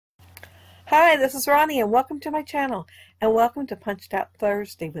Hi, this is Ronnie, and welcome to my channel, and welcome to Punched Out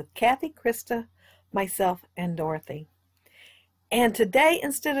Thursday with Kathy, Krista, myself, and Dorothy. And today,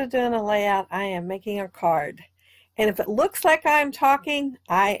 instead of doing a layout, I am making a card. And if it looks like I'm talking,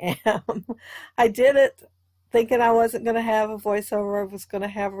 I am. I did it thinking I wasn't going to have a voiceover, I was going to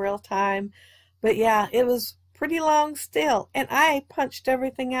have real time. But yeah, it was pretty long still. And I punched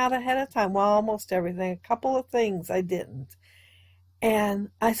everything out ahead of time. Well, almost everything. A couple of things I didn't. And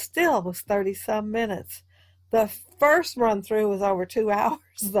I still was 30-some minutes. The first run through was over 2 hours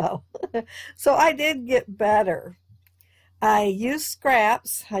though. So I did get better. I used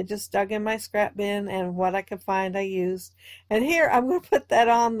scraps. I just dug in my scrap bin and what I could find I used. And here I'm going to put that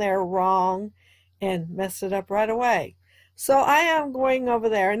on there wrong and mess it up right away. So I am going over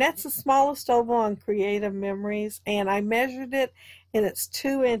there, and that's the smallest oval on Creative Memories, and I measured it and it's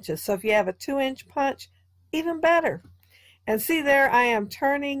 2 inches. So if you have a 2-inch punch, even better. And see there, I am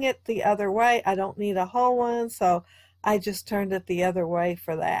turning it the other way. I don't need a whole one, so I just turned it the other way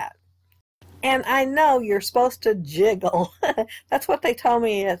for that. And I know you're supposed to jiggle. That's what they told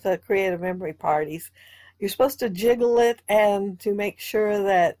me at the creative memory parties. You're supposed to jiggle it and to make sure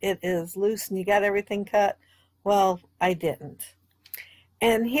that it is loose and you got everything cut. Well, I didn't.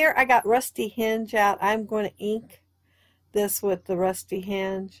 And here I got rusty hinge out. I'm going to ink this with the rusty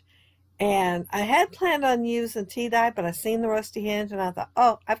hinge. And I had planned on using tea dye, but I seen the rusty hinge and I thought,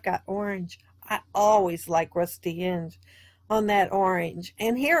 oh, I've got orange. I always like rusty hinge on that orange.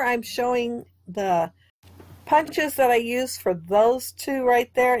 And here I'm showing the punches that I use for those two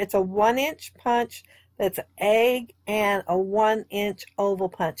right there. It's a 1-inch punch that's an egg and a 1-inch oval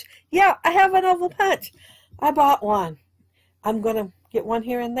punch. Yeah, I have an oval punch. I bought one. I'm going to get one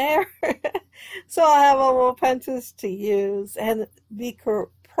here and there. So I'll have oval punches to use and be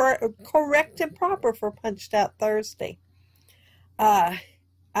correct and proper for Punched Out Thursday. I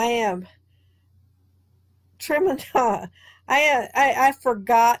am trimming. I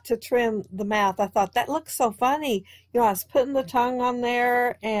forgot to trim the mouth. I thought that looks so funny. You know, I was putting the tongue on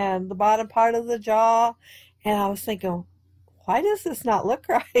there and the bottom part of the jaw, and I was thinking, why does this not look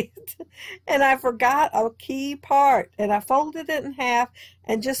right? And I forgot a key part, and I folded it in half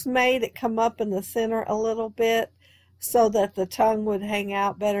and just made it come up in the center a little bit so that the tongue would hang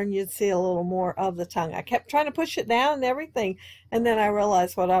out better and you'd see a little more of the tongue. I kept trying to push it down and everything, and then I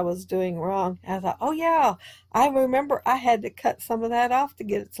realized what I was doing wrong. And I thought, oh yeah, I remember I had to cut some of that off to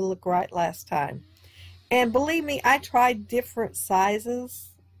get it to look right last time. And believe me, I tried different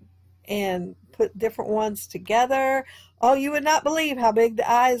sizes and put different ones together. Oh, you would not believe how big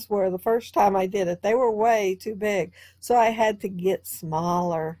the eyes were the first time I did it. They were way too big, so I had to get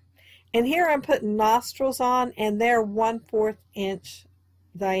smaller. And here I'm putting nostrils on, and they're 1/4 inch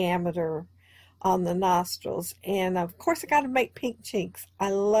diameter on the nostrils. And of course I got to make pink cheeks. I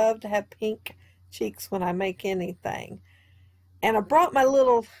love to have pink cheeks when I make anything. And I brought my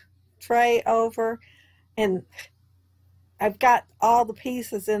little tray over, and I've got all the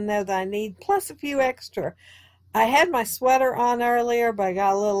pieces in there that I need, plus a few extra. I had my sweater on earlier, but I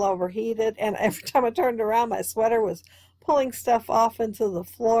got a little overheated, and every time I turned around, my sweater was pulling stuff off into the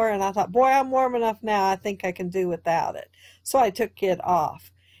floor, and I thought, boy, I'm warm enough now, I think I can do without it. So I took it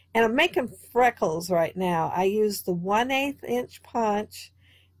off. And I'm making freckles right now. I used the 1/8 inch punch,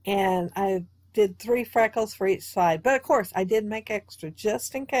 and I did 3 freckles for each side. But of course, I did make extra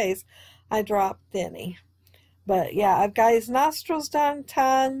just in case I dropped any. But yeah, I've got his nostrils done,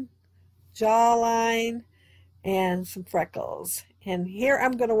 tongue, jawline, and some freckles. And here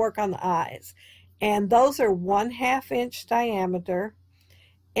I'm going to work on the eyes. And those are 1/2 inch diameter.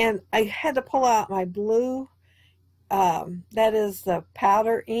 And I had to pull out my blue, that is the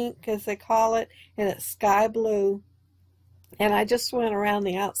powder ink as they call it, and it's sky blue. And I just went around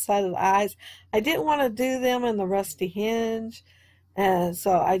the outside of the eyes. I didn't want to do them in the rusty hinge, and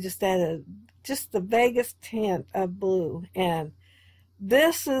so I just added just the vaguest tint of blue. And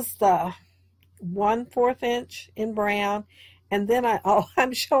this is the 1/4 inch in brown. And then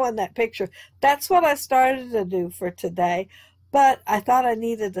I'm showing that picture. That's what I started to do for today. But I thought I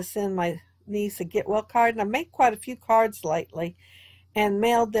needed to send my niece a get well card. And I made quite a few cards lately and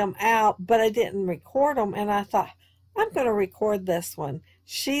mailed them out, but I didn't record them. And I thought, I'm going to record this one.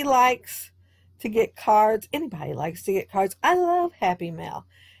 She likes to get cards. Anybody likes to get cards. I love Happy Mail.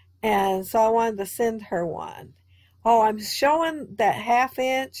 And so I wanted to send her one. Oh, I'm showing that 1/2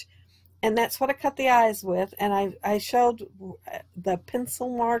 inch. And that's what I cut the eyes with. And I showed the pencil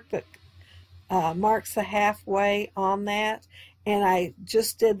mark that marks the halfway on that. And I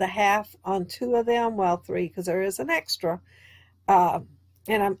just did the half on 2 of them. Well, 3, because there is an extra. And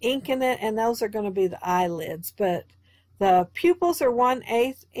I'm inking it, and those are going to be the eyelids. But The pupils are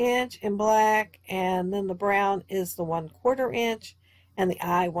 1/8 inch in black, and then the brown is the 1/4 inch, and the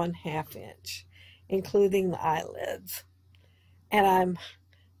eye 1/2 inch, including the eyelids. And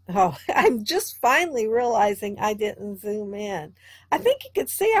I'm just finally realizing I didn't zoom in. I think you could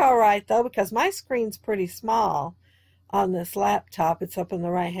see all right though, because my screen's pretty small on this laptop. It's up in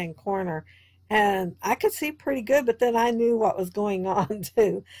the right hand corner, and I could see pretty good, but then I knew what was going on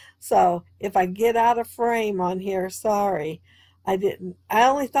too. So if I get out of frame on here, sorry. I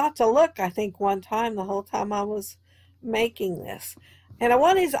only thought to look, I think, one time the whole time I was making this. And I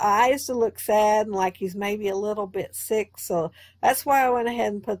want his eyes to look sad and like he's maybe a little bit sick, so that's why I went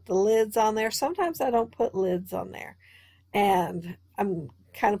ahead and put the lids on there. Sometimes I don't put lids on there. And I'm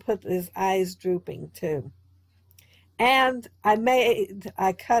kind of put his eyes drooping too. And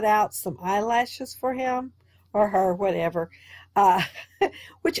I cut out some eyelashes for him, or her, whatever. Uh,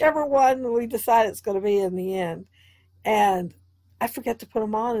 whichever one we decide it's going to be in the end. And I forget to put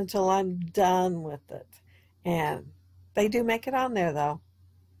them on until I'm done with it. And they do make it on there, though.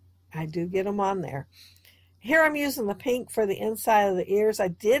 I do get them on there. Here I'm using the pink for the inside of the ears. I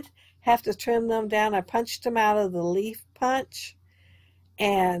did have to trim them down. I punched them out of the leaf punch.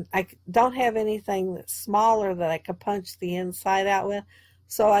 And I don't have anything that's smaller that I could punch the inside out with.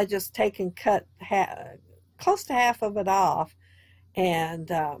 So I just take and cut close to half of it off and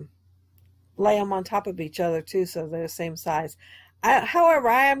lay them on top of each other too, so they're the same size. However,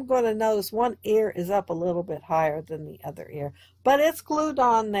 I am going to notice one ear is up a little bit higher than the other ear. But it's glued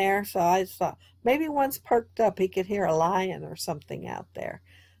on there, so I just thought maybe once perked up he could hear a lion or something out there.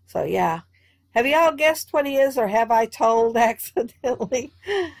 So yeah. Have y'all guessed what he is, or have I told accidentally?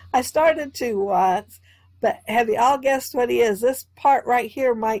 I started to once, but have y'all guessed what he is? This part right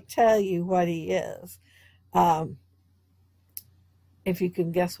here might tell you what he is. If you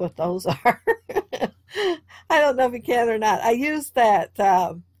can guess what those are. I don't know if you can or not. I used that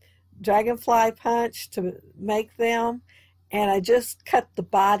dragonfly punch to make them, and I just cut the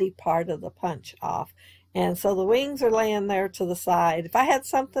body part of the punch off. And so the wings are laying there to the side. If I had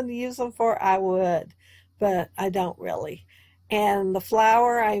something to use them for, I would, but I don't really. And the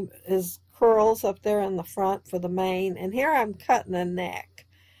flower is curls up there in the front for the mane. And here I'm cutting a neck.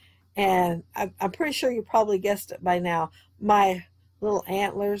 And I'm pretty sure you probably guessed it by now. My little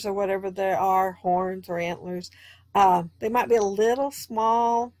antlers or whatever they are, horns or antlers, they might be a little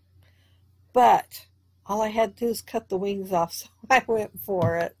small, but all I had to do is cut the wings off, so I went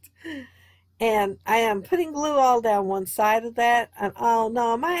for it. And I am putting glue all down one side of that. And oh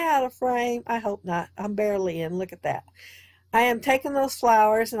no, am I out of frame? I hope not. I'm barely in. Look at that. I am taking those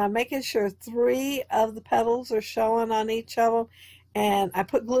flowers and I'm making sure 3 of the petals are showing on each of them. And I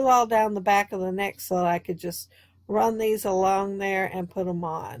put glue all down the back of the neck so I could just run these along there and put them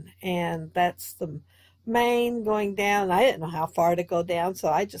on. And that's the mane going down. I didn't know how far to go down, so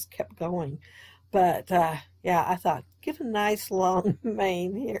I just kept going. But yeah, I thought, get a nice long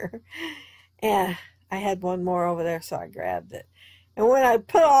mane here. And I had one more over there, so I grabbed it. And when I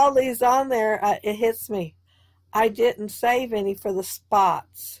put all these on there, it hits me. I didn't save any for the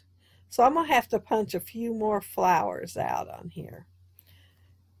spots. So I'm going to have to punch a few more flowers out on here.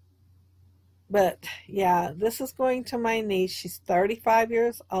 But yeah, this is going to my niece. She's 35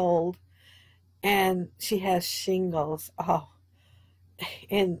 years old, and she has shingles. Oh,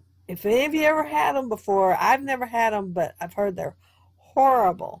 and if any of you ever had them before, I've never had them, but I've heard they're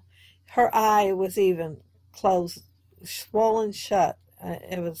horrible. Her eye was even closed, swollen shut.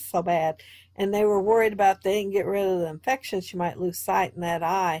 It was so bad. And they were worried about they didn't get rid of the infection. She might lose sight in that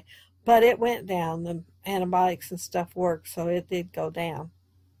eye. But it went down. The antibiotics and stuff worked, so it did go down.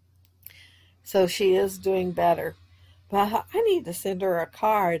 So she is doing better. But I need to send her a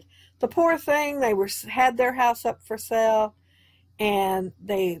card. The poor thing, they had their house up for sale, and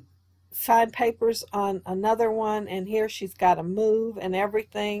they signed papers on another one, and here she's got to move and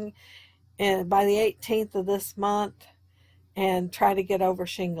everything, and by the 18th of this month, and try to get over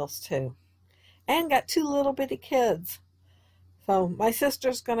shingles too. And got 2 little bitty kids. So my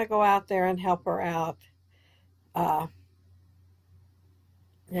sister's going to go out there and help her out.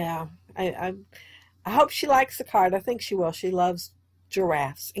 Yeah, I hope she likes the card. I think she will. She loves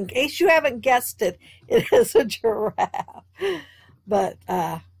giraffes. In case you haven't guessed it, it is a giraffe. But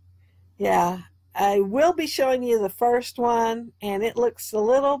yeah, I will be showing you the first one, and it looks a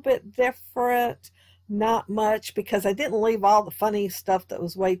little bit different. Not much, because I didn't leave all the funny stuff that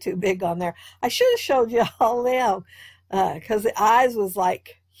was way too big on there. I should have showed you all them, because the eyes was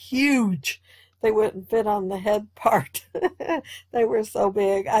like huge. They wouldn't fit on the head part. They were so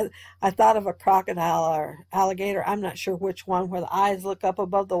big. I thought of a crocodile or alligator. I'm not sure which one, where the eyes look up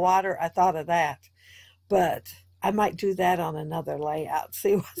above the water. I thought of that. But I might do that on another layout.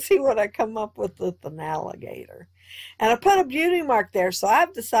 See what I come up with an alligator. And I put a beauty mark there, so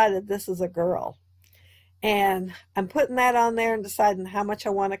I've decided this is a girl. And I'm putting that on there and deciding how much I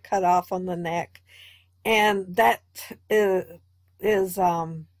want to cut off on the neck. And that is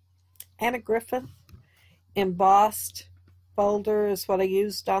Anna Griffin embossed folder is what I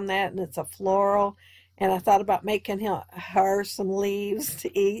used on that, and it's a floral. And I thought about making her some leaves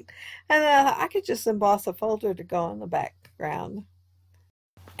to eat. And I could just emboss a folder to go on the background.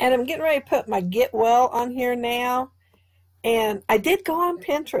 And I'm getting ready to put my Get Well on here now. And I did go on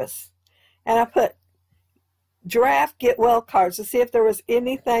Pinterest. And I put giraffe get well cards to see if there was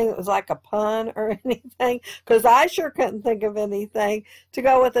anything that was like a pun or anything. Because I sure couldn't think of anything to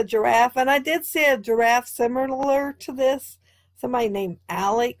go with a giraffe. And I did see a giraffe similar to this. Somebody named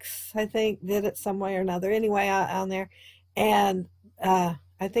Alex, I think, did it some way or another. Anyway, on there. And I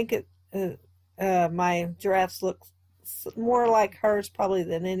think my giraffes look more like hers probably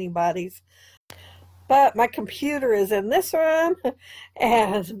than anybody's. But my computer is in this room,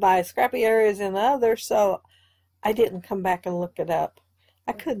 and my scrappy area is in the other, so I didn't come back and look it up.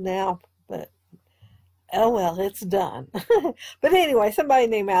 I could now, but oh well, it's done. But anyway, somebody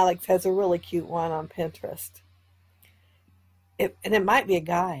named Alex has a really cute one on Pinterest. And it might be a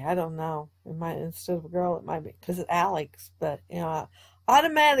guy. I don't know. It might, instead of a girl, it might be because it's Alex. But you know, I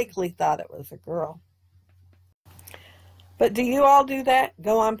automatically thought it was a girl. But do you all do that?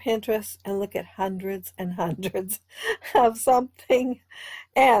 Go on Pinterest and look at hundreds and hundreds of something,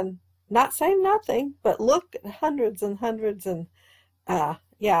 and not say nothing, but look at hundreds and hundreds. And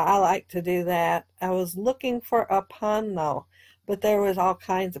yeah, I like to do that. I was looking for a pun though, but there was all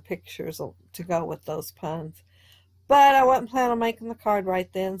kinds of pictures to go with those puns. But I wasn't planning on making the card right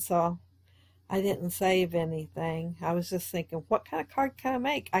then, so I didn't save anything. I was just thinking, what kind of card can I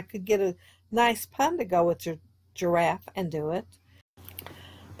make? I could get a nice pun to go with your giraffe and do it.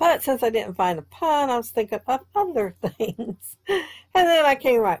 But since I didn't find a pun, I was thinking of other things. And then I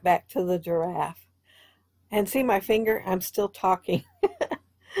came right back to the giraffe. And see my finger? I'm still talking.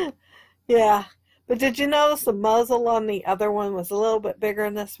 Yeah. But did you notice the muzzle on the other one was a little bit bigger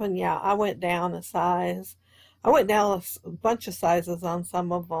than this one? Yeah, I went down a size. I went down a bunch of sizes on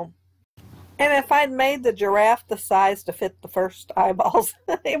some of them. And if I'd made the giraffe the size to fit the first eyeballs,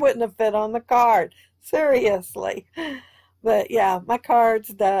 it wouldn't have fit on the card. Seriously. But yeah, my card's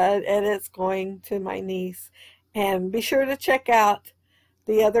done, and it's going to my niece. And be sure to check out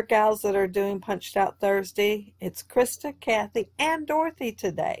the other gals that are doing Punched Out Thursday. It's Krista, Kathy, and Dorothy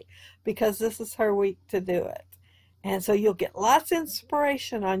today, because this is her week to do it. And so you'll get lots of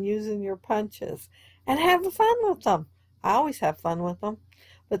inspiration on using your punches and have fun with them. I always have fun with them.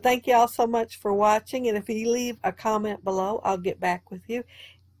 But thank you all so much for watching. And if you leave a comment below, I'll get back with you.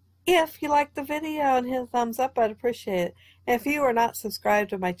 If you like the video and hit a thumbs up, I'd appreciate it. And if you are not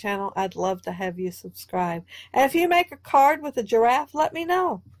subscribed to my channel, I'd love to have you subscribe. And if you make a card with a giraffe, let me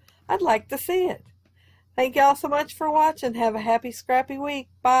know. I'd like to see it. Thank you all so much for watching. Have a happy, scrappy week.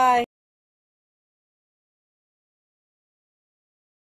 Bye.